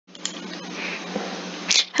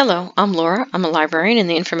Hello, I'm Laura. I'm a librarian in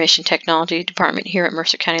the Information Technology Department here at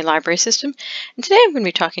Mercer County Library System. And today I'm going to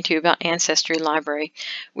be talking to you about Ancestry Library,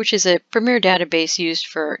 which is a premier database used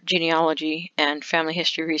for genealogy and family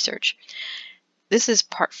history research. This is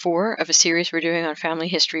part 4 of a series we're doing on family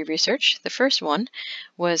history research. The first one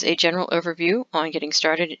was a general overview on getting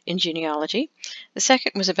started in genealogy. The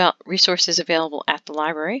second was about resources available at the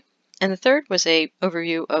library. And the third was an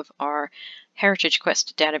overview of our Heritage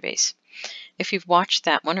Quest database. If you've watched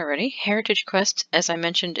that one already, Heritage Quest, as I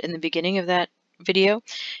mentioned in the beginning of that video,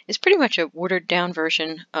 is pretty much a watered down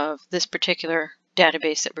version of this particular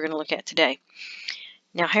database that we're going to look at today.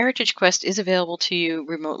 Now, Heritage Quest is available to you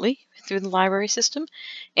remotely through the library system.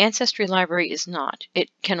 Ancestry Library is not.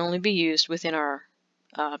 It can only be used within our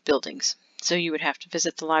buildings. So you would have to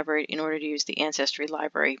visit the library in order to use the Ancestry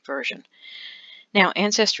Library version. Now,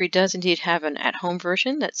 Ancestry does indeed have an at-home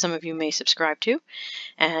version that some of you may subscribe to,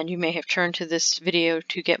 and you may have turned to this video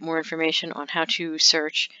to get more information on how to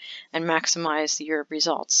search and maximize your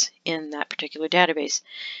results in that particular database.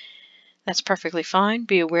 That's perfectly fine.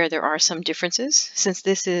 Be aware there are some differences. Since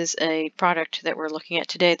this is a product that we're looking at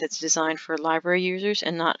today that's designed for library users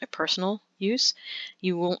and not a personal use,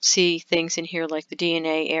 you won't see things in here like the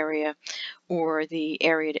DNA area or the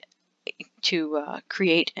area to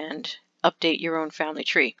create and update your own family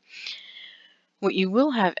tree. What you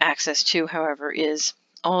will have access to, however, is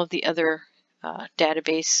all of the other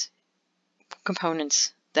database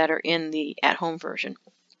components that are in the at-home version,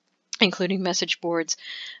 including message boards,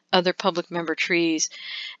 other public member trees,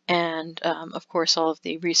 and of course all of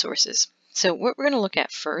the resources. So what we're going to look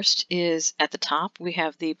at first is at the top we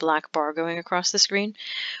have the black bar going across the screen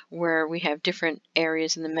where we have different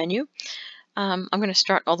areas in the menu. I'm going to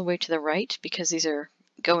start all the way to the right because these are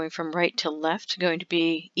going from right to left, going to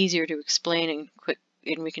be easier to explain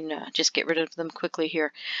and we can just get rid of them quickly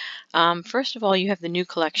here. First of all, you have the new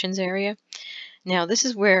collections area. Now this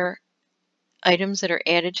is where items that are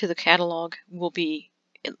added to the catalog will be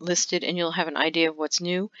listed and you'll have an idea of what's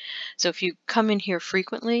new. So if you come in here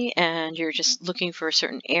frequently and you're just looking for a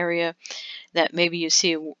certain area that maybe you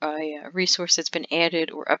see a resource that's been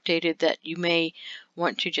added or updated, that you may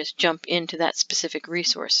want to just jump into that specific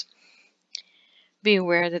resource. Be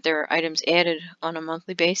aware that there are items added on a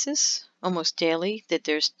monthly basis, almost daily, that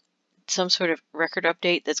there's some sort of record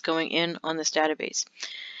update that's going in on this database.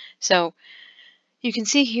 So you can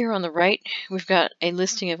see here on the right, we've got a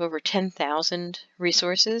listing of over 10,000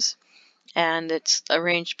 resources, and it's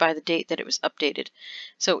arranged by the date that it was updated.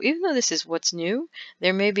 So even though this is what's new,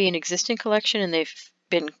 there may be an existing collection and they've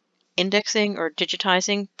been indexing or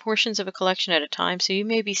digitizing portions of a collection at a time. So you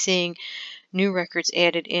may be seeing new records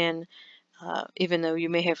added in, even though you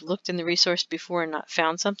may have looked in the resource before and not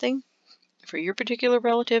found something for your particular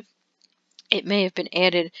relative. It may have been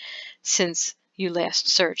added since you last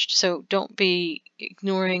searched. So don't be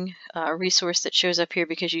ignoring a resource that shows up here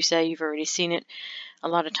because you say you've already seen it. A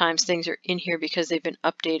lot of times things are in here because they've been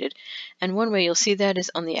updated. And one way you'll see that is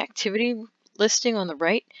on the activity listing on the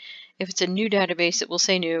right. If it's a new database, it will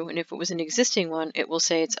say new, and if it was an existing one, it will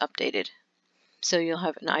say it's updated. So you'll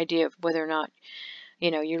have an idea of whether or not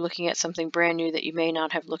you're looking at something brand new that you may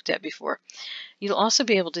not have looked at before. You'll also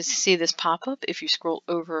be able to see this pop up if you scroll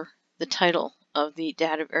over the title of the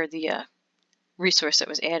data or the resource that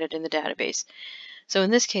was added in the database. So in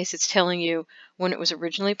this case, it's telling you when it was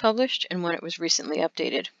originally published and when it was recently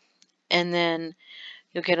updated. And then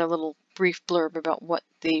you'll get a little brief blurb about what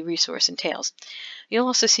the resource entails. You'll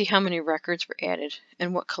also see how many records were added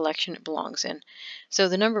and what collection it belongs in. So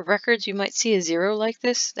the number of records you might see a 0 like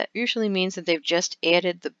this, that usually means that they've just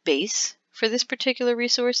added the base for this particular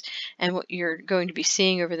resource, and what you're going to be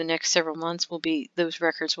seeing over the next several months will be those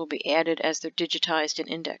records will be added as they're digitized and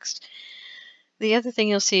indexed. The other thing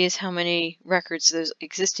you'll see is how many records, those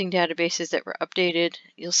existing databases that were updated.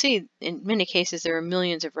 You'll see in many cases there are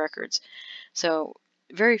millions of records. So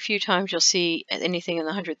very few times you'll see anything in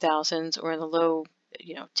the 100,000s or in the low,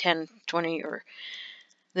 10, 20, or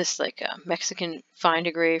this like Mexican find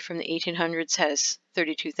a grave from the 1800s has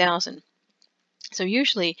 32,000. So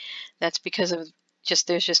usually that's because of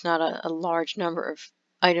there's just not a large number of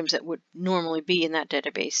items that would normally be in that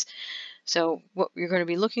database. So what you're going to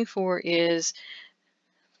be looking for is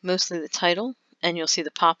mostly the title, and you'll see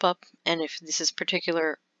the pop-up, and if this is a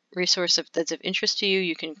particular resource that's of interest to you,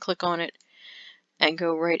 you can click on it and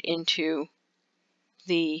go right into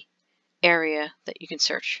the area that you can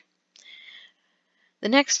search. The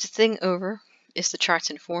next thing over is the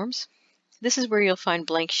charts and forms. This is where you'll find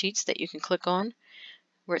blank sheets that you can click on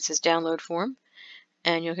where it says download form,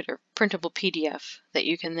 and you'll get a printable PDF that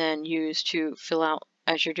you can then use to fill out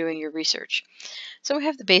as you're doing your research. So we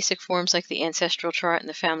have the basic forms like the ancestral chart and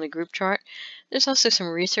the family group chart. There's also some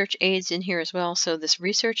research aids in here as well. So this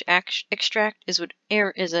research extract is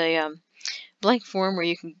a blank form where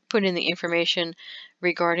you can put in the information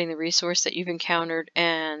regarding the resource that you've encountered,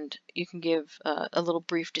 and you can give a little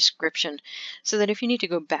brief description so that if you need to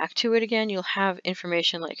go back to it again, you'll have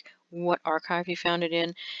information like what archive you found it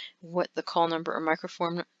in, what the call number or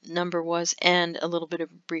microform number was, and a little bit of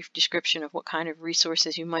a brief description of what kind of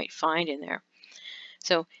resources you might find in there.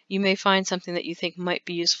 So you may find something that you think might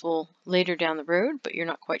be useful later down the road, but you're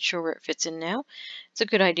not quite sure where it fits in now. It's a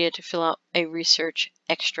good idea to fill out a research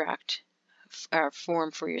extract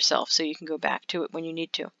form for yourself so you can go back to it when you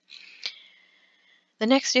need to. The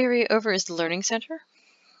next area over is the Learning Center.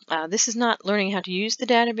 This is not learning how to use the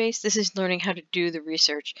database, this is learning how to do the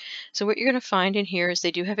research. So what you're going to find in here is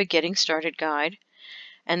they do have a Getting Started guide,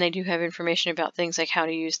 and they do have information about things like how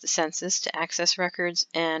to use the census to access records,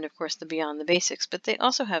 and of course the Beyond the Basics. But they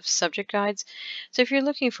also have subject guides. So if you're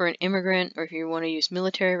looking for an immigrant, or if you want to use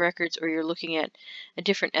military records, or you're looking at a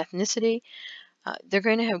different ethnicity, they're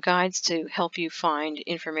going to have guides to help you find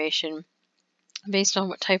information based on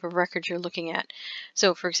what type of record you're looking at.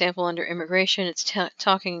 So for example, under immigration, it's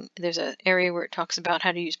there's an area where it talks about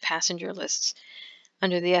how to use passenger lists.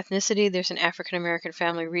 Under the ethnicity, there's an African American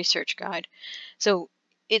family research guide. So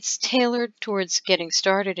it's tailored towards getting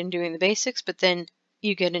started and doing the basics, but then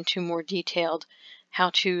you get into more detailed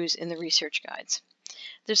how-tos in the research guides.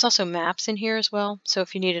 There's also maps in here as well, so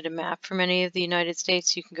if you needed a map from any of the United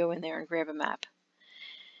States, you can go in there and grab a map.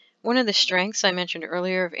 One of the strengths I mentioned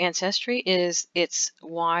earlier of Ancestry is its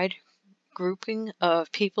wide grouping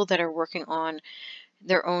of people that are working on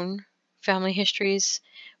their own family histories,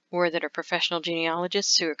 or that are professional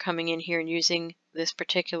genealogists who are coming in here and using this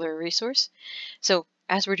particular resource. So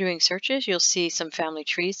as we're doing searches, you'll see some family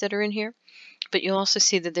trees that are in here, but you'll also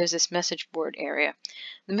see that there's this message board area.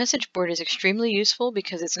 The message board is extremely useful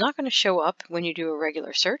because it's not going to show up when you do a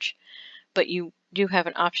regular search, but you do have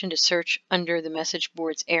an option to search under the message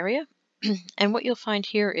boards area. And what you'll find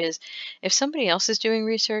here is if somebody else is doing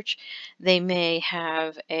research, they may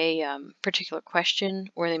have a particular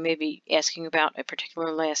question, or they may be asking about a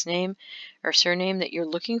particular last name or surname that you're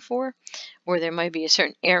looking for, or there might be a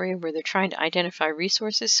certain area where they're trying to identify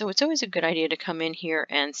resources. So it's always a good idea to come in here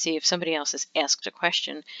and see if somebody else has asked a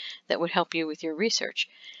question that would help you with your research.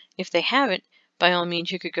 If they haven't, by all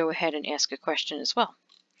means, you could go ahead and ask a question as well.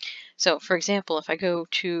 So for example, if I go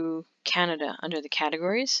to Canada under the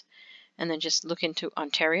categories, and then just look into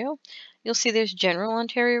Ontario, you'll see there's general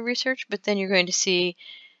Ontario research, but then you're going to see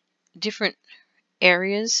different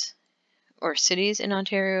areas or cities in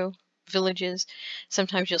Ontario, villages.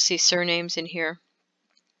 Sometimes you'll see surnames in here.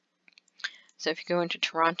 So if you go into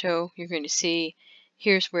Toronto, you're going to see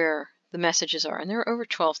here's where the messages are. And there are over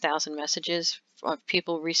 12,000 messages of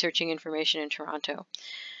people researching information in Toronto.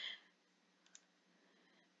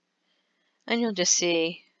 And you'll just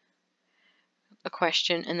see a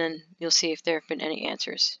question, and then you'll see if there have been any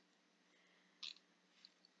answers.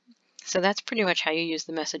 So that's pretty much how you use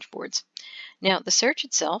the message boards. Now the search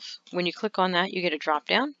itself, when you click on that, you get a drop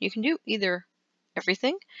down. You can do either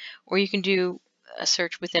everything, or you can do a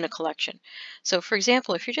search within a collection. So for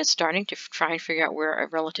example, if you're just starting to try and figure out where a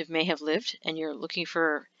relative may have lived, and you're looking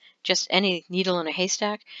for just any needle in a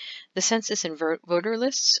haystack, the census and voter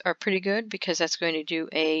lists are pretty good, because that's going to do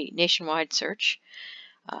a nationwide search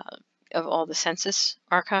of all the census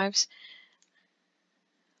archives.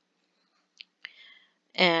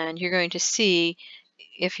 And you're going to see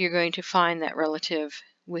if you're going to find that relative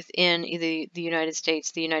within either the United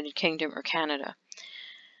States, the United Kingdom, or Canada.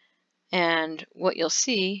 And what you'll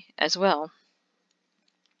see as well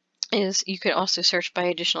is you could also search by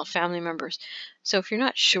additional family members. So if you're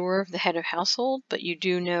not sure of the head of household, but you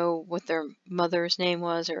do know what their mother's name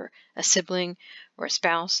was, or a sibling or a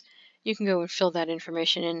spouse, you can go and fill that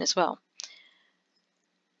information in as well.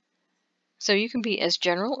 So you can be as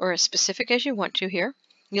general or as specific as you want to here.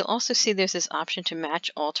 You'll also see there's this option to match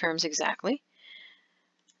all terms exactly.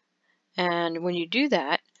 And when you do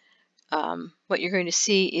that, what you're going to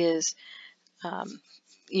see is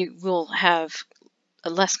you will have a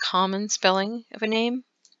less common spelling of a name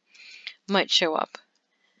might show up.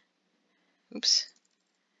 Oops.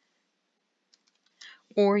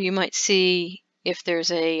 Or you might see if there's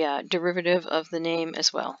a derivative of the name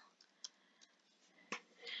as well.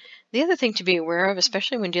 The other thing to be aware of,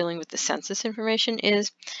 especially when dealing with the census information,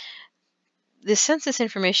 is the census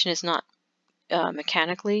information is not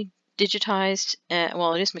mechanically digitized.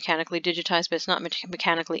 Well, it is mechanically digitized, but it's not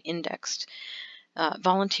mechanically indexed.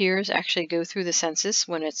 Volunteers actually go through the census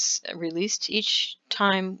when it's released. Each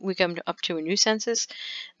time we come up to a new census,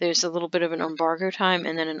 there's a little bit of an embargo time,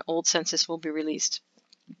 and then an old census will be released.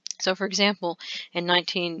 So, for example, in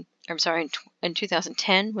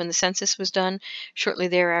 2010, when the census was done, shortly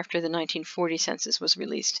thereafter, the 1940 census was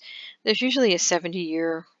released. There's usually a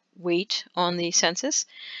 70-year wait on the census.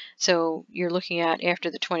 So you're looking at,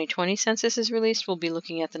 after the 2020 census is released, we'll be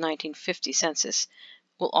looking at the 1950 census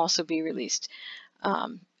will also be released.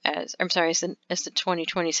 As the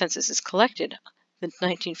 2020 census is collected, the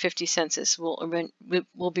 1950 census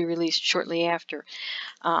will be released shortly after.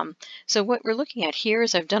 So what we're looking at here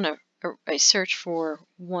is I've done a search for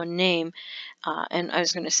one name, and I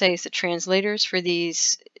was going to say is the translators for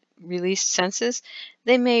these released census,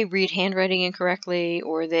 they may read handwriting incorrectly,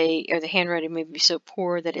 or the handwriting may be so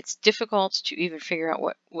poor that it's difficult to even figure out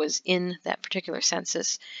what was in that particular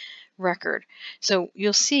census record. So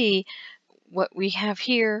you'll see what we have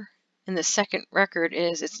here in the second record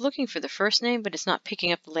is it's looking for the first name, but it's not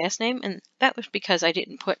picking up the last name, and that was because I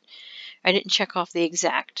didn't check off the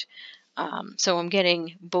exact. So I'm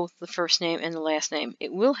getting both the first name and the last name.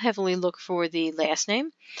 It will heavily look for the last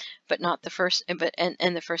name, but not the first,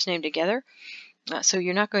 and the first name together. So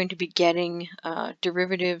you're not going to be getting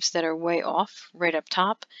derivatives that are way off right up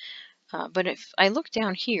top. But if I look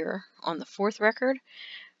down here on the fourth record,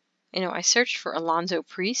 I searched for Alonzo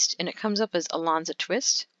Priest, and it comes up as Alonzo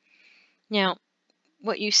Twist. Now,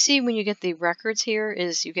 what you see when you get the records here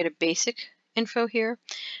is you get a basic info here.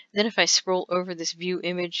 Then if I scroll over this view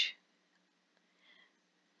image,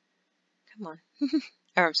 come on,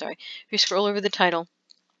 or I'm sorry, if you scroll over the title,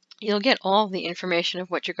 you'll get all the information of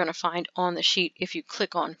what you're going to find on the sheet if you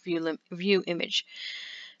click on view image.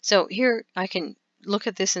 So here I can look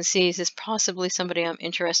at this and see, is this possibly somebody I'm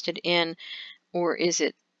interested in, or is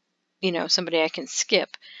it somebody I can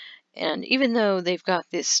skip? And even though they've got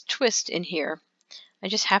this twist in here, I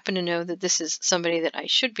just happen to know that this is somebody that I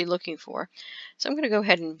should be looking for. So I'm going to go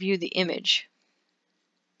ahead and view the image.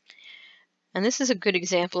 And this is a good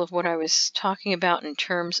example of what I was talking about in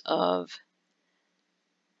terms of,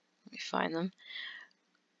 let me find them,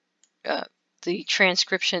 the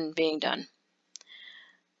transcription being done.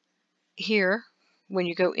 Here, when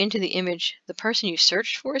you go into the image, the person you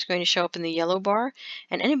searched for is going to show up in the yellow bar,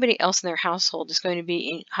 and anybody else in their household is going to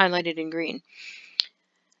be highlighted in green.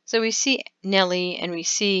 So we see Nellie and we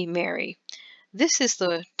see Mary. This is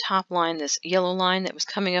the top line, this yellow line that was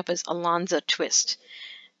coming up as Alonzo Twist.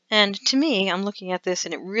 And to me, I'm looking at this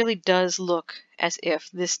and it really does look as if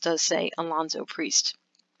this does say Alonzo Priest.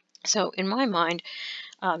 So in my mind,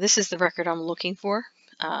 this is the record I'm looking for,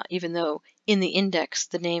 even though in the index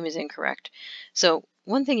the name is incorrect. So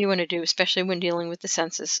one thing you want to do, especially when dealing with the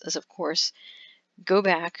census, is of course go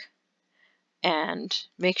back and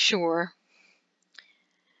make sure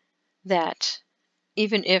that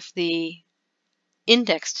even if the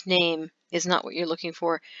indexed name is not what you're looking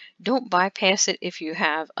for, don't bypass it if you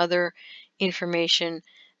have other information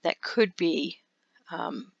that could be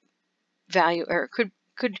value, or could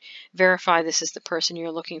verify this is the person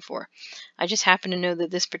you're looking for. I just happen to know that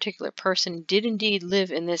this particular person did indeed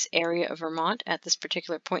live in this area of Vermont at this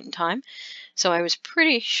particular point in time, so I was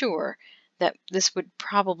pretty sure that this would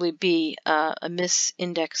probably be a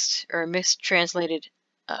misindexed or a mistranslated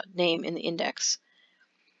name in the index.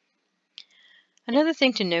 Another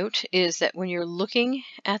thing to note is that when you're looking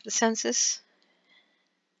at the census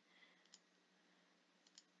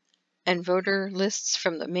and voter lists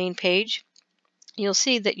from the main page, you'll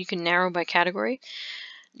see that you can narrow by category.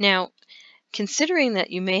 Now, considering that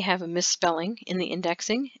you may have a misspelling in the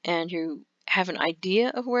indexing and you have an idea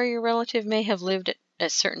of where your relative may have lived at a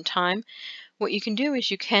certain time, what you can do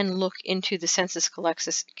is you can look into the census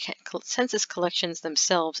collections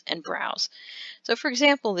themselves and browse. So for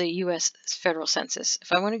example, the U.S. federal census,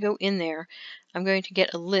 if I want to go in there, I'm going to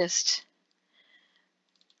get a list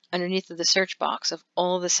underneath of the search box of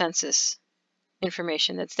all of the census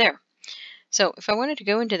information that's there. So if I wanted to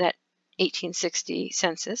go into that 1860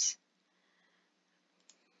 census,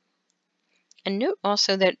 and note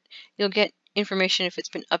also that you'll get information if it's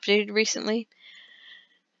been updated recently,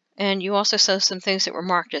 and you also saw some things that were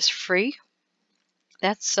marked as free.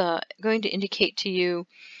 That's going to indicate to you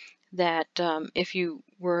that if you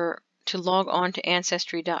were to log on to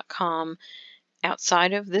Ancestry.com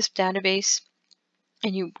outside of this database,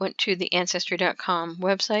 and you went to the Ancestry.com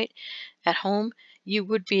website at home, you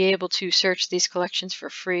would be able to search these collections for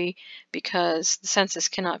free, because the census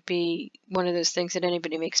cannot be one of those things that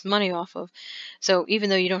anybody makes money off of. So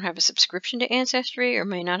even though you don't have a subscription to Ancestry, or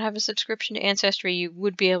may not have a subscription to Ancestry, you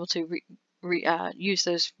would be able to use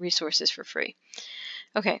those resources for free.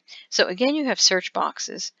 Okay, so again, you have search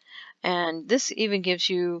boxes, and this even gives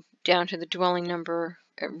you down to the dwelling number,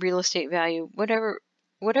 real estate value, whatever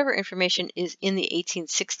information is in the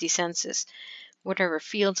 1860 census, whatever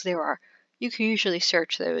fields there are. You can usually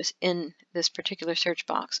search those in this particular search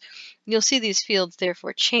box. You'll see these fields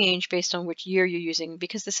therefore change based on which year you're using,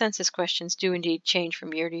 because the census questions do indeed change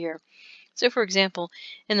from year to year. So for example,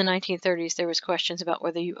 in the 1930s, there was questions about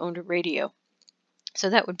whether you owned a radio. So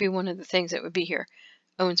that would be one of the things that would be here,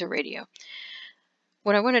 owns a radio.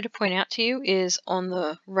 What I wanted to point out to you is on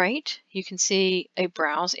the right, you can see a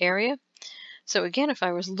browse area. So again, if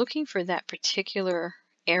I was looking for that particular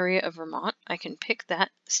area of Vermont, I can pick that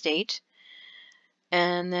state,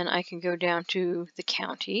 and then I can go down to the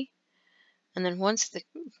county. And then once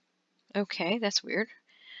okay, that's weird.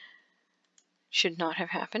 Should not have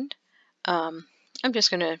happened. I'm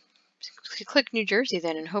just going to click New Jersey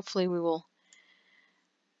then, and hopefully we will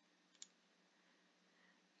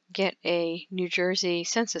get a New Jersey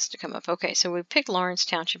census to come up. Okay, so we picked Lawrence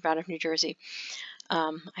Township out of New Jersey.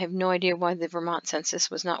 I have no idea why the Vermont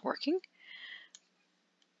census was not working,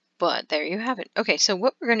 but there you have it. Okay, so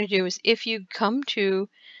what we're going to do is, if you come to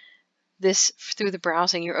this through the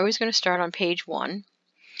browsing, you're always going to start on page 1,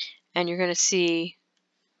 and you're going to see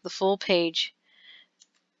the full page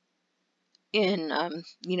in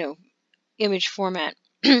image format.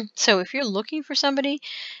 So if you're looking for somebody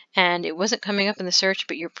and it wasn't coming up in the search,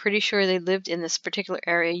 but you're pretty sure they lived in this particular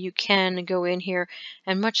area, you can go in here,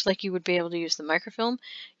 and much like you would be able to use the microfilm,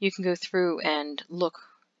 you can go through and look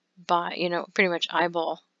by, pretty much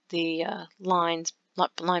eyeball the lines,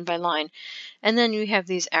 line by line. And then you have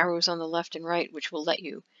these arrows on the left and right, which will let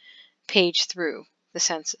you page through the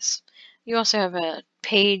census. You also have a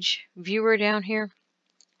page viewer down here.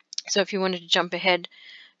 So if you wanted to jump ahead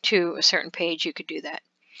to a certain page, you could do that.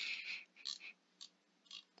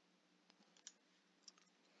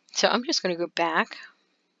 So I'm just going to go back.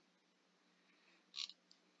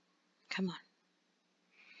 Come on.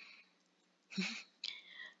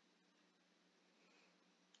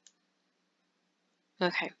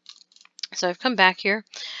 Okay, so I've come back here,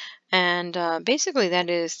 and basically that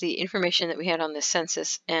is the information that we had on the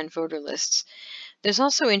census and voter lists. There's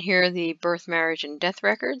also in here the birth, marriage, and death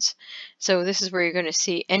records. So this is where you're going to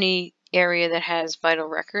see any area that has vital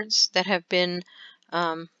records that have been,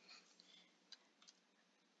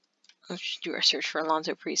 let's do our search for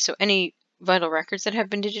Alonzo Priest. So any vital records that have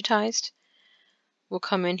been digitized will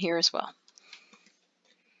come in here as well.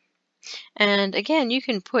 And again, you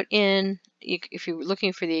can put in, if you're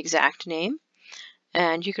looking for the exact name,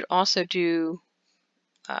 and you could also do,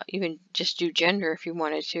 even just do gender if you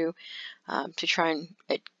wanted to try and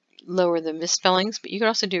lower the misspellings, but you could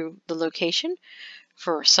also do the location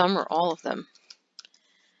for some or all of them.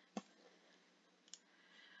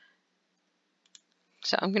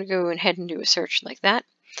 So I'm going to go ahead and do a search like that.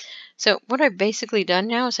 So what I've basically done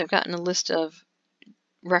now is I've gotten a list of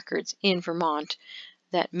records in Vermont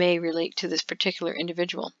that may relate to this particular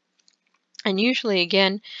individual. And usually,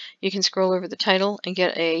 again, you can scroll over the title and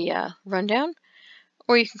get a rundown,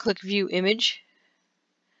 or you can click View Image,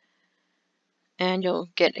 and you'll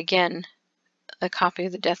get, again, a copy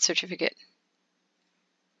of the death certificate.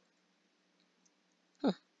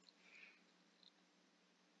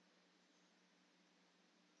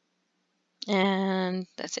 And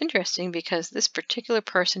that's interesting because this particular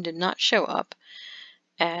person did not show up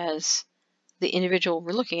as the individual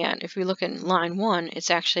we're looking at. If we look in line 1, it's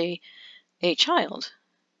actually a child.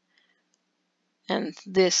 And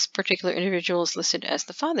this particular individual is listed as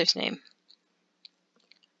the father's name.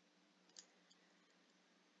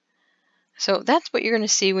 So that's what you're going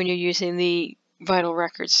to see when you're using the vital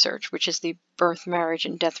records search, which is the birth, marriage,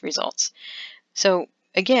 and death results. So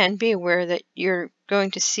again, be aware that you're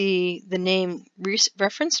going to see the name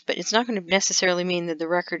referenced, but it's not going to necessarily mean that the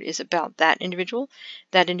record is about that individual.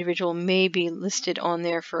 That individual may be listed on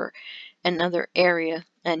there for another area,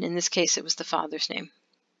 and in this case it was the father's name.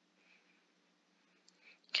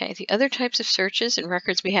 Okay, the other types of searches and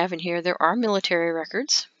records we have in here, there are military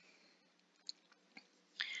records.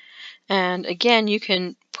 And again, you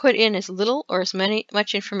can put in as little or as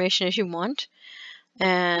much information as you want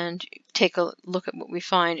and take a look at what we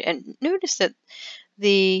find. And notice that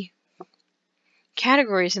the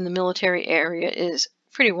categories in the military area is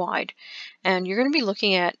pretty wide. And you're going to be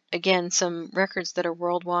looking at, again, some records that are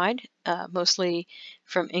worldwide, mostly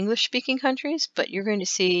from English-speaking countries, but you're going to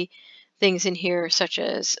see things in here such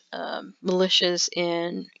as militias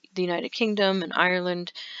in the United Kingdom and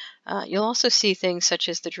Ireland. You'll also see things such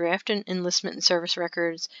as the draft and enlistment and service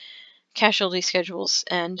records, casualty schedules,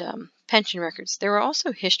 and pension records. There are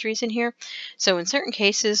also histories in here. So in certain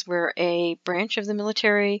cases where a branch of the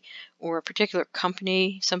military or a particular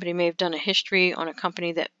company, somebody may have done a history on a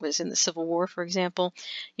company that was in the Civil War, for example,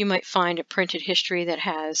 you might find a printed history that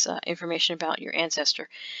has information about your ancestor.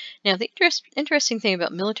 Now, the interesting thing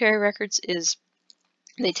about military records is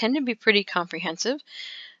they tend to be pretty comprehensive.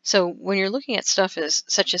 So when you're looking at stuff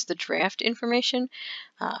such as the draft information,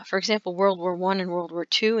 for example, World War I and World War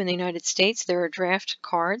II in the United States, there are draft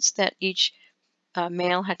cards that each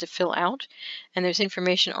male had to fill out, and there's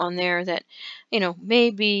information on there that, may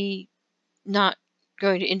be not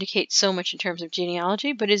going to indicate so much in terms of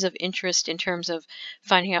genealogy, but is of interest in terms of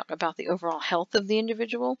finding out about the overall health of the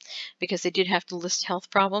individual, because they did have to list health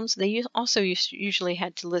problems. They also usually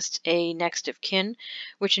had to list a next of kin,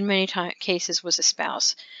 which in many cases was a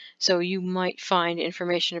spouse. So you might find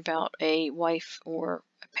information about a wife or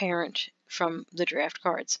a parent from the draft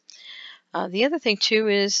cards. The other thing too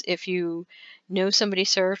is if you know somebody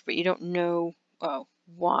served, but you don't know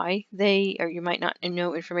why they, or you might not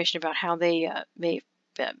know information about how they may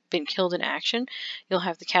have been killed in action, you'll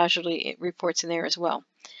have the casualty reports in there as well.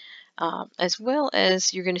 As well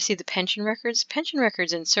as you're going to see the pension records. Pension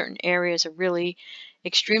records in certain areas are really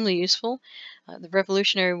extremely useful. The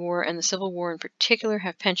Revolutionary War and the Civil War in particular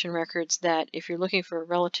have pension records that if you're looking for a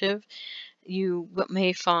relative, you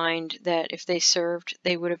may find that if they served,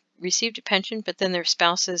 they would have received a pension, but then their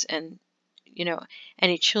spouses and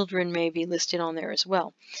any children may be listed on there as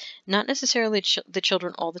well. Not necessarily the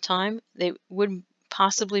children all the time. They would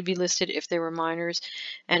possibly be listed if they were minors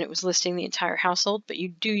and it was listing the entire household, but you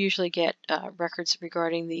do usually get records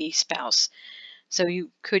regarding the spouse. So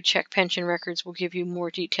you could check pension records. We'll give you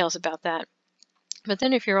more details about that. But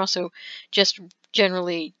then if you're also just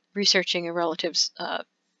generally researching a relative's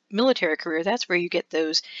military career, that's where you get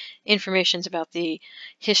those informations about the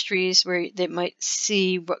histories, where they might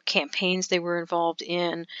see what campaigns they were involved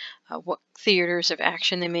in, what theaters of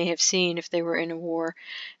action they may have seen if they were in a war.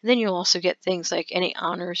 And then you'll also get things like any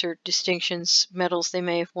honors or distinctions, medals they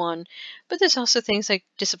may have won. But there's also things like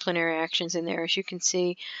disciplinary actions in there, as you can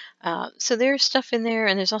see. So there's stuff in there,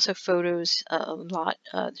 and there's also photos a lot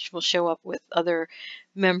that will show up with other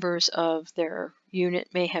members of their unit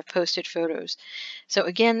may have posted photos. So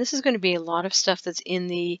again, this is going to be a lot of stuff that's in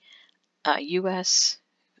the U.S.,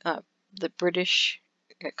 the British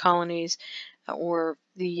colonies, or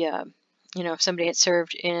the, if somebody had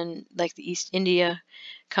served in like the East India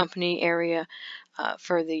Company area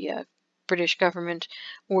for the British government,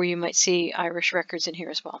 or you might see Irish records in here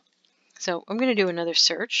as well. So I'm going to do another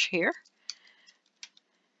search here.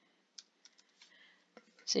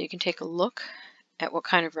 So you can take a look at what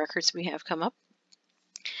kind of records we have come up.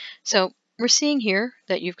 So we're seeing here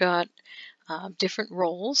that you've got different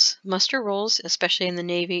roles. Muster roles, especially in the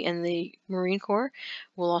Navy and the Marine Corps,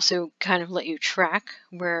 will also kind of let you track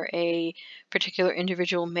where a particular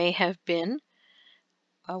individual may have been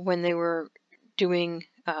when they were doing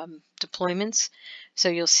deployments. So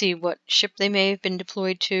you'll see what ship they may have been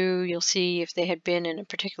deployed to. You'll see if they had been in a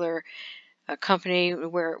particular company,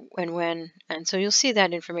 where and when. And so you'll see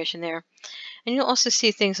that information there. And you'll also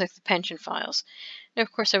see things like the pension files. Now,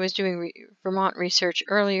 of course, I was doing Vermont research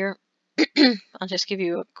earlier. I'll just give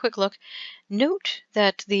you a quick look. Note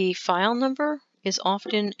that the file number is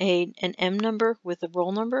often an M number with a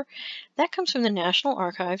roll number. That comes from the National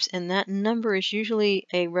Archives, and that number is usually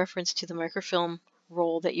a reference to the microfilm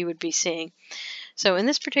roll that you would be seeing. So in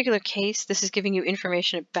this particular case, this is giving you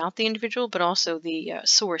information about the individual, but also the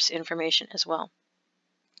source information as well.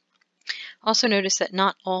 Also notice that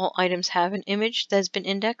not all items have an image that's been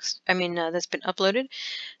indexed, that's been uploaded.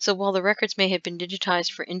 So while the records may have been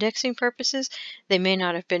digitized for indexing purposes, they may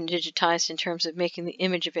not have been digitized in terms of making the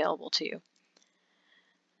image available to you.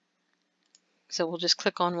 So we'll just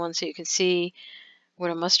click on one so you can see what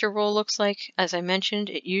a muster roll looks like. As I mentioned,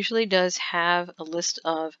 it usually does have a list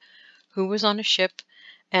of who was on a ship,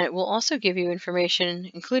 and it will also give you information,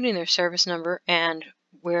 including their service number and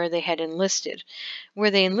where they had enlisted.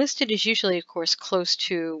 Where they enlisted is usually, of course, close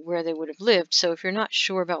to where they would have lived. So if you're not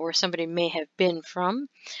sure about where somebody may have been from,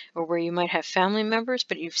 or where you might have family members,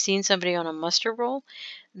 but you've seen somebody on a muster roll,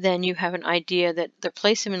 then you have an idea that their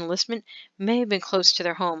place of enlistment may have been close to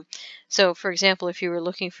their home. So, for example, if you were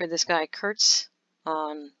looking for this guy Kurtz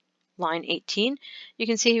on line 18, you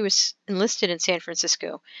can see he was enlisted in San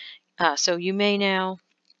Francisco. So you may now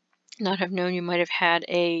not have known you might have had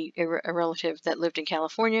a relative that lived in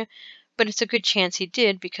California, but it's a good chance he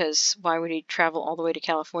did, because why would he travel all the way to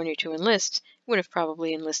California to enlist? Would have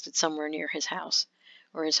probably enlisted somewhere near his house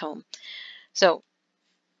or his home. So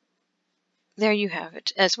there you have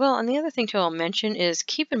it as well. And the other thing too I'll mention is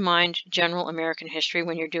keep in mind general American history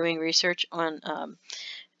when you're doing research on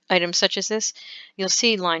items such as this. You'll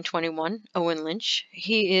see line 21, Owen Lynch.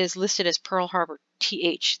 He is listed as Pearl Harbor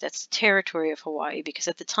TH. That's the territory of Hawaii, because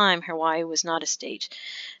at the time Hawaii was not a state.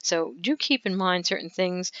 So do keep in mind certain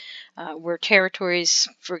things where territories,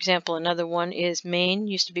 for example, another one is Maine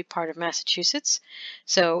used to be part of Massachusetts.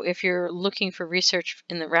 So if you're looking for research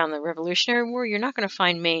around the Revolutionary War, you're not going to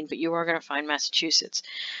find Maine, but you are going to find Massachusetts.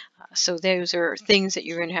 So those are things that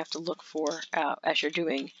you're going to have to look for as you're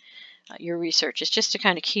doing your research. Is just to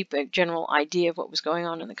kind of keep a general idea of what was going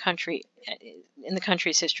on in the country's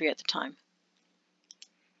history at the time.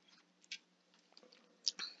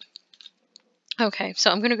 Okay, so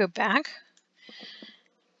I'm going to go back,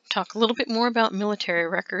 talk a little bit more about military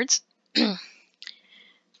records.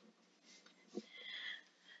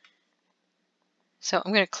 So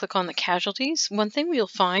I'm going to click on the casualties. One thing you'll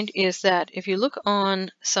find is that if you look on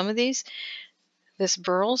some of these, this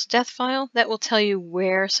Burroughs death file, that will tell you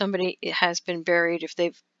where somebody has been buried if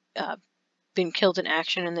they've been killed in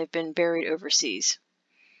action and they've been buried overseas.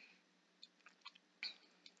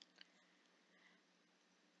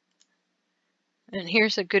 And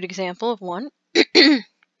here's a good example of one.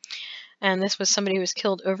 And this was somebody who was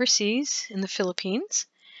killed overseas in the Philippines.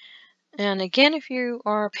 And again, if you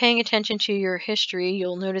are paying attention to your history,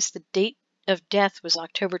 you'll notice the date of death was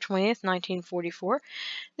October 20th, 1944.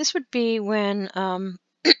 This would be when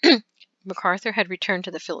MacArthur had returned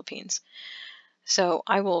to the Philippines. So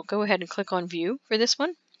I will go ahead and click on View for this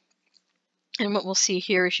one. And what we'll see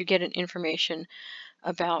here is you get an information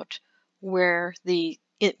about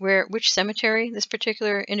which cemetery this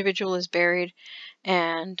particular individual is buried,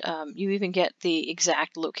 and you even get the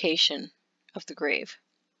exact location of the grave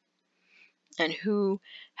and who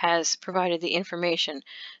has provided the information.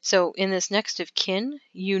 So in this next of kin,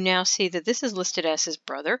 you now see that this is listed as his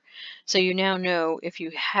brother. So you now know if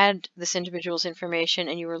you had this individual's information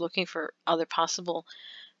and you were looking for other possible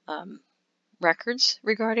records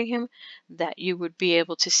regarding him, that you would be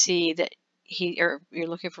able to see that or you're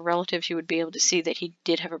looking for relatives, you would be able to see that he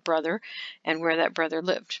did have a brother and where that brother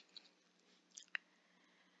lived.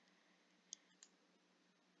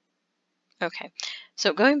 Okay,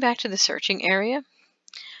 so going back to the searching area,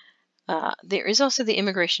 there is also the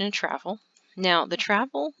immigration and travel. Now, the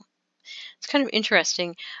travel, it's kind of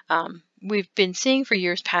interesting. We've been seeing for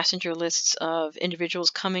years passenger lists of individuals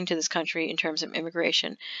coming to this country in terms of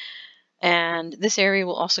immigration. And this area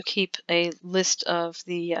will also keep a list of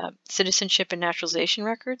the citizenship and naturalization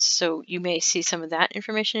records. So you may see some of that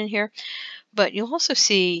information in here. But you'll also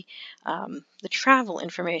see the travel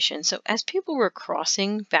information. So as people were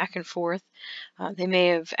crossing back and forth, they may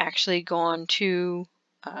have actually gone to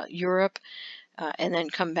Europe and then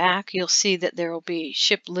come back. You'll see that there will be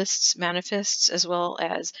ship lists, manifests, as well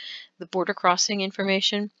as the border crossing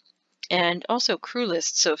information, and also crew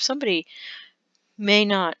lists. So if somebody may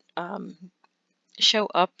not show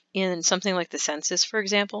up in something like the census, for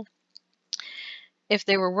example, if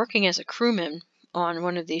they were working as a crewman on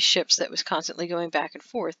one of these ships that was constantly going back and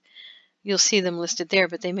forth, you'll see them listed there,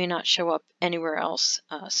 but they may not show up anywhere else.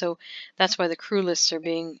 So that's why the crew lists are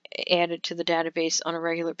being added to the database on a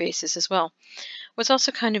regular basis as well. What's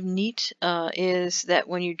also kind of neat is that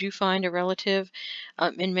when you do find a relative,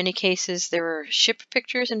 in many cases there are ship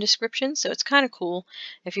pictures and descriptions, so it's kind of cool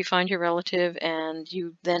if you find your relative and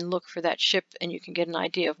you then look for that ship and you can get an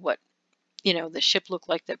idea of what the ship looked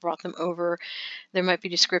like that brought them over. There might be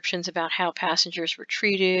descriptions about how passengers were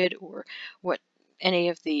treated or what any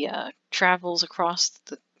of the travels across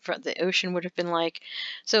the ocean would have been like.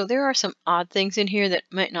 So there are some odd things in here that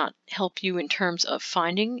might not help you in terms of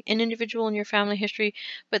finding an individual in your family history,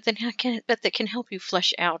 but that can help you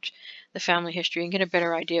flesh out the family history and get a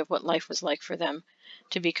better idea of what life was like for them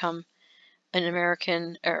to become an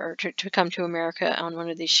American, or to come to America on one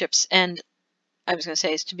of these ships. And I was going to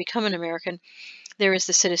say, is to become an American, there is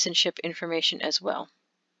the citizenship information as well.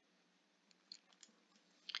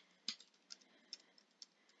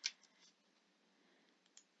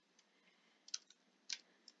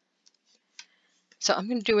 So I'm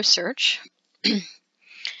going to do a search.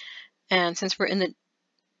 And since we're in the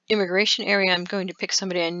immigration area, I'm going to pick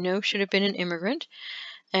somebody I know should have been an immigrant.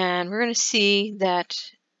 And we're going to see that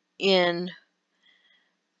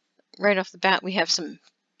right off the bat, we have some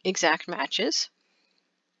exact matches.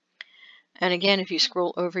 And again, if you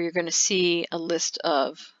scroll over, you're going to see a list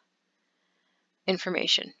of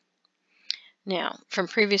information. Now, from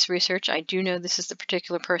previous research, I do know this is the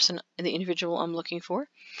particular person, the individual I'm looking for.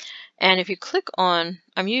 And if you click on,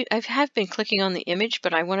 I have been clicking on the image,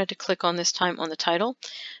 but I wanted to click on this time on the title.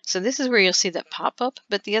 So this is where you'll see that pop up.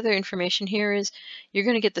 But the other information here is you're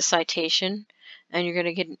going to get the citation, and you're going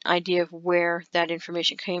to get an idea of where that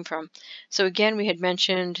information came from. So again, we had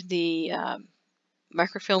mentioned the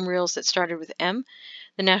microfilm reels that started with M.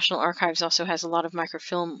 The National Archives also has a lot of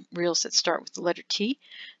microfilm reels that start with the letter T.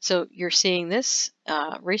 So you're seeing this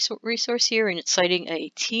resource here, and it's citing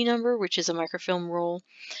a T number, which is a microfilm roll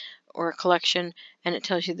or a collection, and it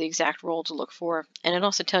tells you the exact roll to look for. And it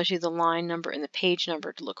also tells you the line number and the page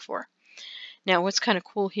number to look for. Now, what's kind of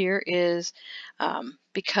cool here is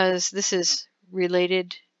because this is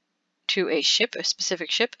related to a ship, a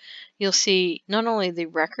specific ship, you'll see not only the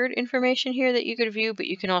record information here that you could view, but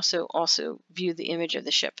you can also view the image of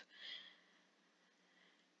the ship.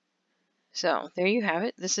 So there you have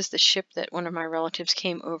it. This is the ship that one of my relatives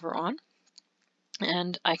came over on.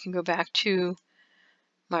 And I can go back to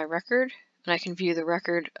my record, and I can view the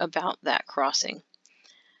record about that crossing.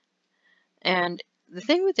 And the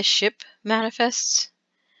thing with the ship manifests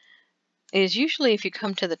is usually if you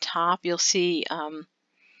come to the top, you'll see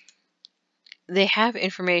they have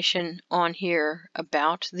information on here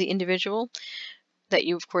about the individual that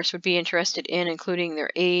you, of course, would be interested in, including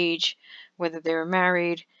their age, whether they were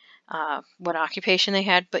married, what occupation they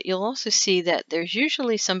had. But you'll also see that there's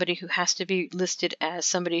usually somebody who has to be listed as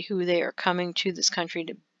somebody who they are coming to this country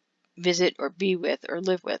to visit or be with or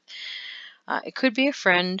live with. It could be a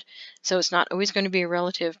friend, so it's not always going to be a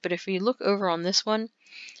relative. But if you look over on this one,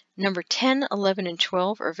 number 10, 11, and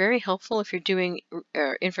 12 are very helpful if you're doing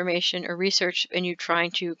information or research and you're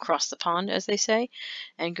trying to cross the pond, as they say,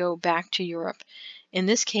 and go back to Europe. In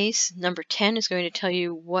this case, number 10 is going to tell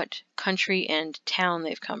you what country and town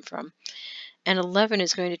they've come from. And 11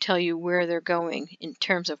 is going to tell you where they're going in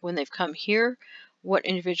terms of when they've come here, what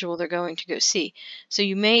individual they're going to go see. So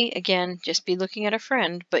you may, again, just be looking at a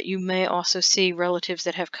friend, but you may also see relatives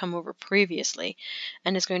that have come over previously.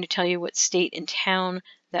 And it's going to tell you what state and town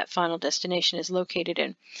that final destination is located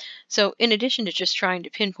in. So in addition to just trying to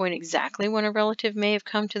pinpoint exactly when a relative may have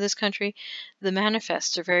come to this country, the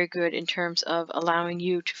manifests are very good in terms of allowing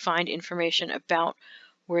you to find information about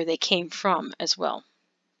where they came from as well.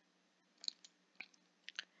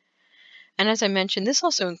 And as I mentioned, this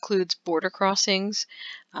also includes border crossings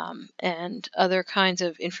and other kinds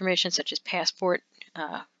of information such as passport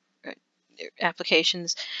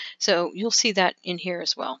applications. So you'll see that in here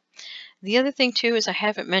as well. The other thing too is I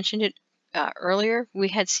haven't mentioned it earlier. We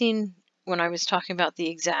had seen when I was talking about the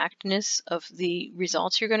exactness of the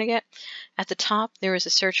results you're going to get. At the top there is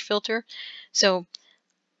a search filter. So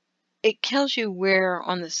it tells you where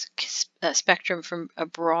on this spectrum from a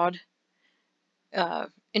broad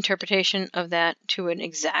interpretation of that to an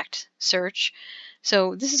exact search.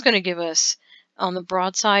 So this is going to give us, on the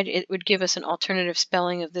broad side, it would give us an alternative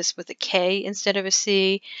spelling of this with a K instead of a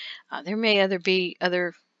C. There may be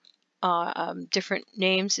other different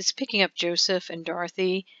names. It's picking up Joseph and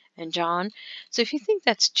Dorothy and John. So if you think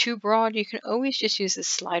that's too broad, you can always just use the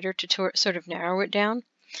slider to sort of narrow it down.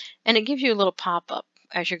 And it gives you a little pop-up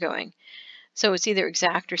as you're going. So it's either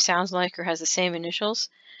exact or sounds like or has the same initials.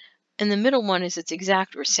 And the middle one is it's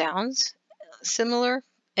exact or sounds similar.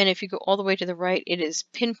 And if you go all the way to the right, it is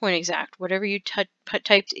pinpoint exact. Whatever you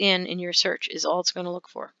typed in your search is all it's going to look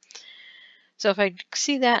for. So if I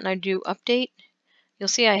see that and I do update, you'll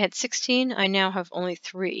see I had 16. I now have only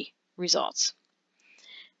 3 results.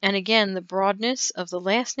 And again, the broadness of the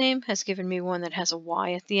last name has given me one that has a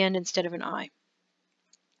Y at the end instead of an I.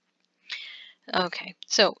 Okay,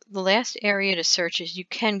 so the last area to search is you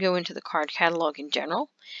can go into the card catalog in general.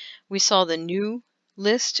 We saw the new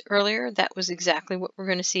list earlier. That was exactly what we're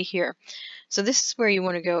going to see here. So this is where you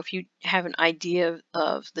want to go if you have an idea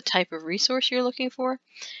of the type of resource you're looking for,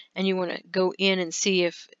 and you want to go in and see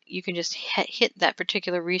if you can just hit that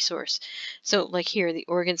particular resource. So like here, the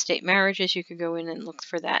Oregon state marriages, you could go in and look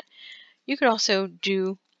for that. You could also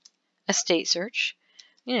do a state search,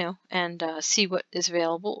 and see what is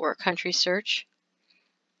available, or a country search.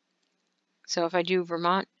 So if I do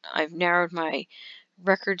Vermont, I've narrowed my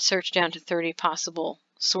record search down to 30 possible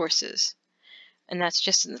sources, and that's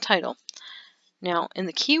just in the title. Now in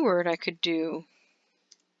the keyword I could do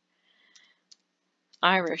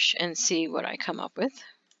Irish and see what I come up with.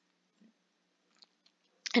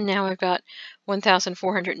 And now I've got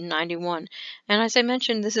 1,491. And as I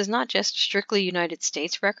mentioned, this is not just strictly United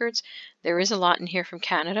States records. There is a lot in here from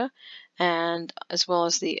Canada, and as well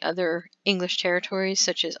as the other English territories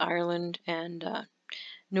such as Ireland and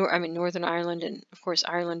Northern Ireland, and of course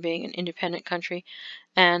Ireland being an independent country,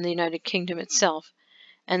 and the United Kingdom itself,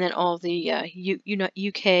 and then all the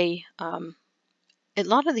UK a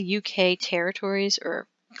lot of the UK territories or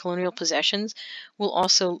colonial possessions will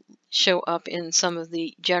also show up in some of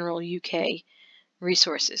the general UK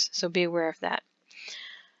resources, so be aware of that.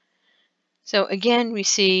 So again,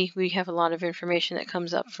 we have a lot of information that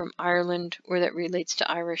comes up from Ireland or that relates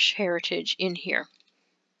to Irish heritage in here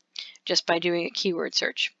just by doing a keyword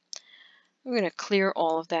search. I'm going to clear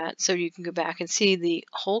all of that so you can go back and see the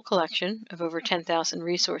whole collection of over 10,000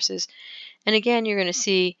 resources. And again, you're going to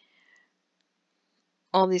see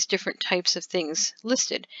all these different types of things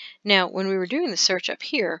listed. Now, when we were doing the search up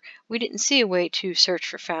here, we didn't see a way to search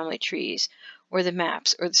for family trees or the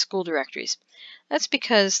maps or the school directories. That's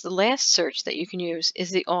because the last search that you can use is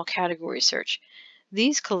the all category search.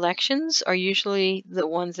 These collections are usually the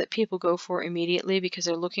ones that people go for immediately because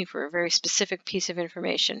they're looking for a very specific piece of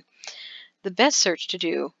information. The best search to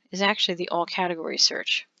do is actually the all category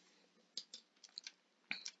search.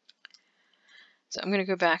 So I'm going to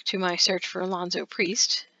go back to my search for Alonzo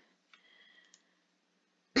Priest.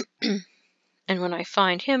 And when I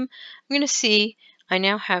find him, I'm going to see I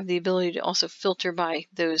now have the ability to also filter by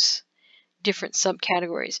those different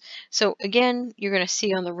subcategories. So again, you're going to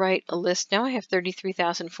see on the right a list. Now I have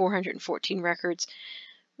 33,414 records.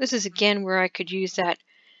 This is again where I could use that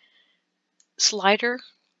slider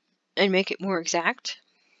and make it more exact.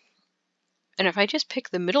 And if I just pick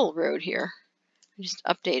the middle road here, I just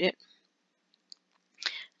update it,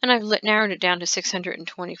 and I've narrowed it down to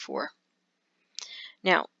 624.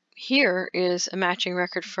 Now, here is a matching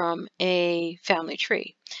record from a family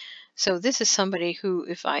tree. So this is somebody who,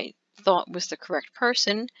 if I thought was the correct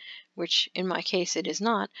person, which in my case it is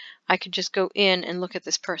not, I could just go in and look at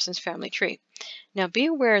this person's family tree. Now be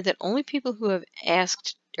aware that only people who have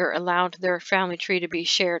asked or allowed their family tree to be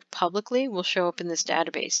shared publicly will show up in this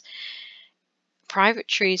database. Private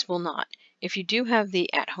trees will not. If you do have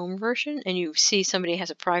the at-home version and you see somebody has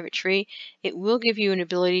a private tree, it will give you an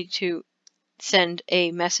ability to send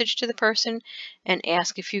a message to the person and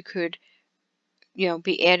ask if you could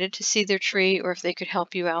be added to see their tree, or if they could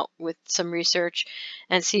help you out with some research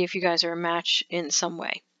and see if you guys are a match in some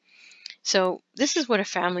way. So this is what a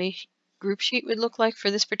family group sheet would look like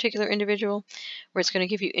for this particular individual, where it's going to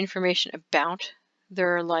give you information about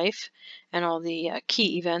their life and all the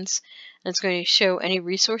key events, and it's going to show any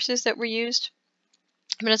resources that were used,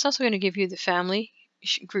 but it's also going to give you the family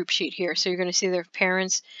group sheet here. So you're going to see their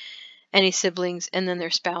parents, any siblings, and then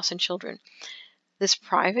their spouse and children. This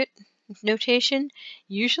private notation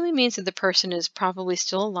usually means that the person is probably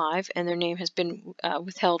still alive and their name has been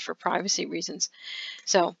withheld for privacy reasons.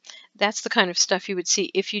 So that's the kind of stuff you would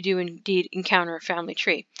see if you do indeed encounter a family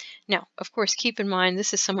tree. Now, of course, keep in mind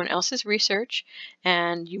this is someone else's research,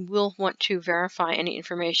 and you will want to verify any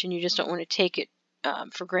information. You just don't want to take it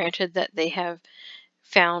for granted that they have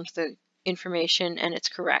found the information and it's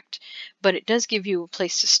correct, but it does give you a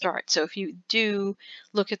place to start. So if you do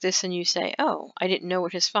look at this and you say, oh, I didn't know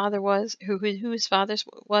what his father was, who his father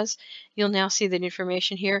was, you'll now see that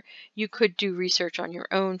information here. You could do research on your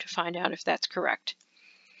own to find out if that's correct.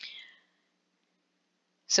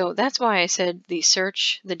 So that's why I said the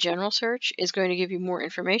search, the general search, is going to give you more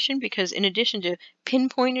information, because in addition to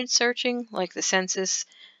pinpointed searching like the census,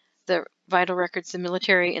 the vital records, the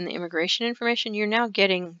military, and the immigration information, you're now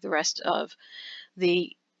getting the rest of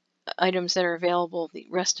the items that are available, the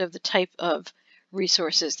rest of the type of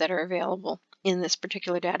resources that are available in this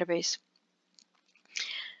particular database.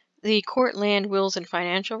 The court, land, wills, and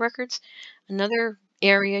financial records. Another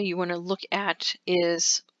area you want to look at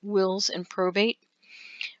is wills and probate.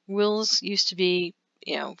 Wills used to be,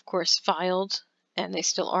 of course, filed, and they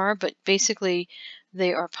still are, but basically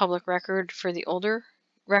they are public record for the older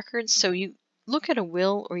records. So you look at a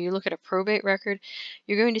will or you look at a probate record,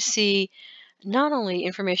 you're going to see not only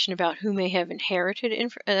information about who may have inherited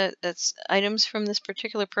items from this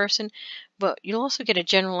particular person, but you'll also get a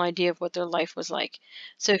general idea of what their life was like.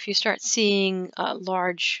 So if you start seeing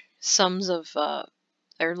large sums of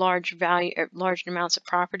or large amounts of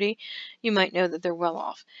property, you might know that they're well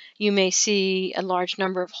off. You may see a large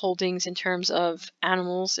number of holdings in terms of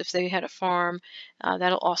animals. If they had a farm,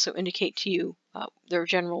 that'll also indicate to you their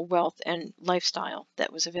general wealth and lifestyle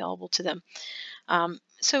that was available to them.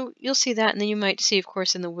 So you'll see that, and then you might see, of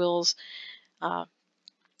course, in the wills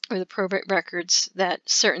or the probate records that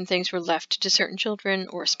certain things were left to certain children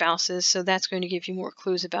or spouses, so that's going to give you more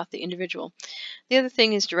clues about the individual. The other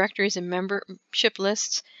thing is directories and membership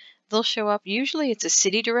lists. They'll show up. Usually it's a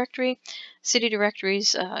city directory. City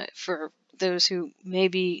directories, for those who may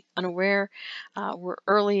be unaware, were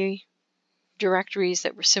early directories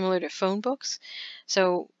that were similar to phone books.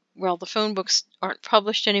 So while the phone books aren't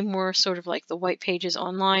published anymore, sort of like the white pages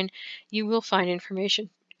online, you will find information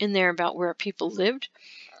in there about where people lived.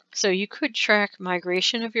 So you could track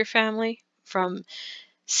migration of your family from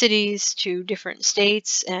cities to different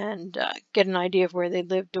states and get an idea of where they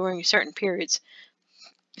lived during certain periods.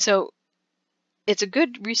 So it's a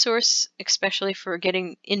good resource, especially for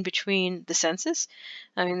getting in between the census.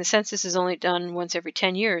 I mean, the census is only done once every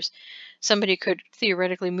 10 years. Somebody could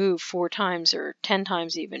theoretically move 4 times or 10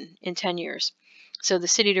 times even in 10 years. So the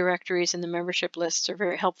city directories and the membership lists are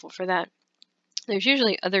very helpful for that. There's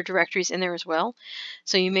usually other directories in there as well.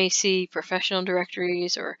 So you may see professional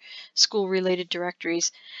directories or school-related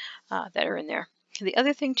directories that are in there. The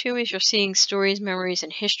other thing too is you're seeing stories, memories,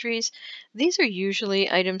 and histories. These are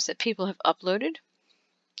usually items that people have uploaded.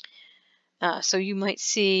 So you might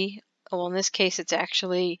see, well, in this case, it's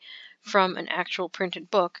actually from an actual printed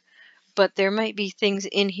book, but there might be things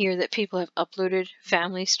in here that people have uploaded,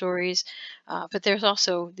 family stories, but there's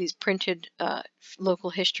also these printed local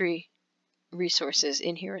history resources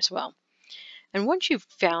in here as well. And once you've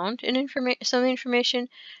found some of the information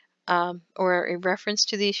or a reference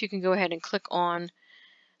to these, you can go ahead and click on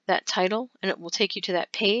that title and it will take you to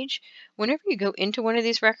that page. Whenever you go into one of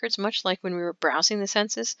these records, much like when we were browsing the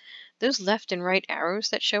census, those left and right arrows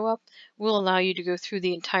that show up will allow you to go through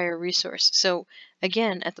the entire resource. So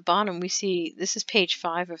again, at the bottom we see this is page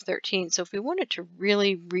 5 of 13. So if we wanted to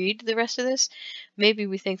really read the rest of this, maybe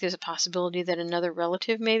we think there's a possibility that another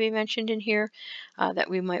relative may be mentioned in here that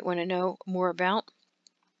we might want to know more about.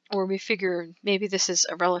 Or we figure maybe this is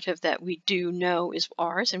a relative that we do know is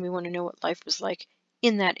ours and we want to know what life was like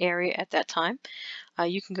in that area at that time.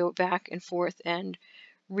 You can go back and forth and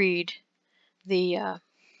read the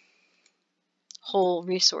whole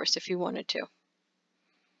resource if you wanted to.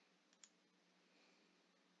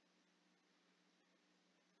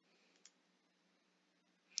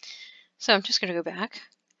 So I'm just going to go back.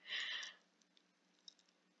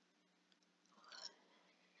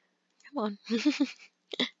 Come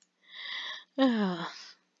on.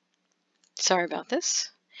 Sorry about this.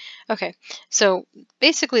 Okay, so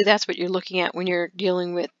basically that's what you're looking at when you're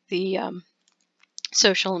dealing with the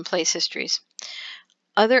social and place histories.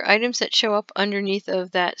 Other items that show up underneath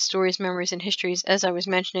of that stories, memories, and histories, as I was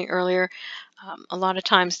mentioning earlier, a lot of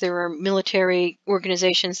times there are military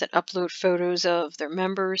organizations that upload photos of their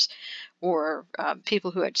members or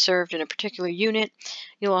people who had served in a particular unit.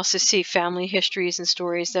 You'll also see family histories and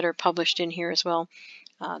stories that are published in here as well,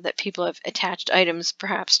 that people have attached items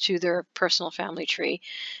perhaps to their personal family tree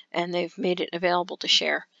and they've made it available to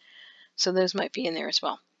share. So those might be in there as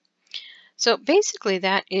well. So basically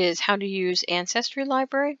that is how to use Ancestry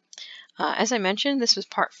Library. As I mentioned, this was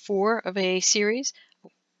part 4 of a series.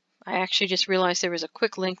 I actually just realized there was a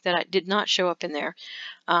quick link that did not show up in there.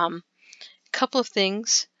 Couple of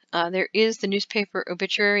things. There is the newspaper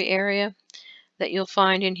obituary area that you'll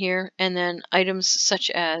find in here, and then items such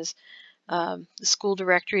as the school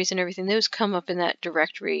directories and everything. Those come up in that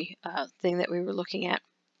directory thing that we were looking at.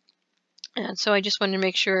 And so I just wanted to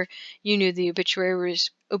make sure you knew the obituaries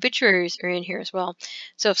are in here as well.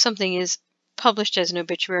 So if something is published as an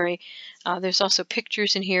obituary, there's also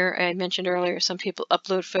pictures in here. I mentioned earlier some people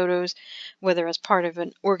upload photos, whether as part of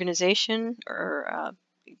an organization or a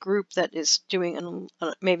group that is doing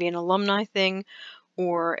maybe an alumni thing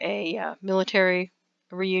or a military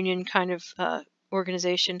reunion kind of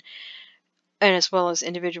organization, and as well as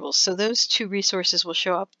individuals. So those 2 resources will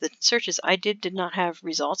show up. The searches I did not have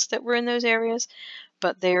results that were in those areas,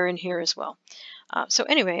 but they are in here as well. So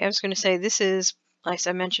anyway, I was going to say this is, like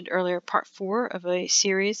I mentioned earlier, part 4 of a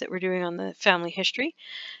series that we're doing on the family history.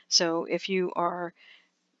 So if you are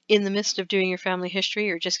in the midst of doing your family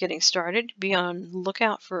history or just getting started, be on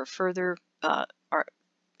lookout for further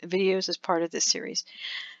videos as part of this series.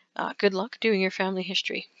 Good luck doing your family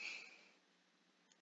history.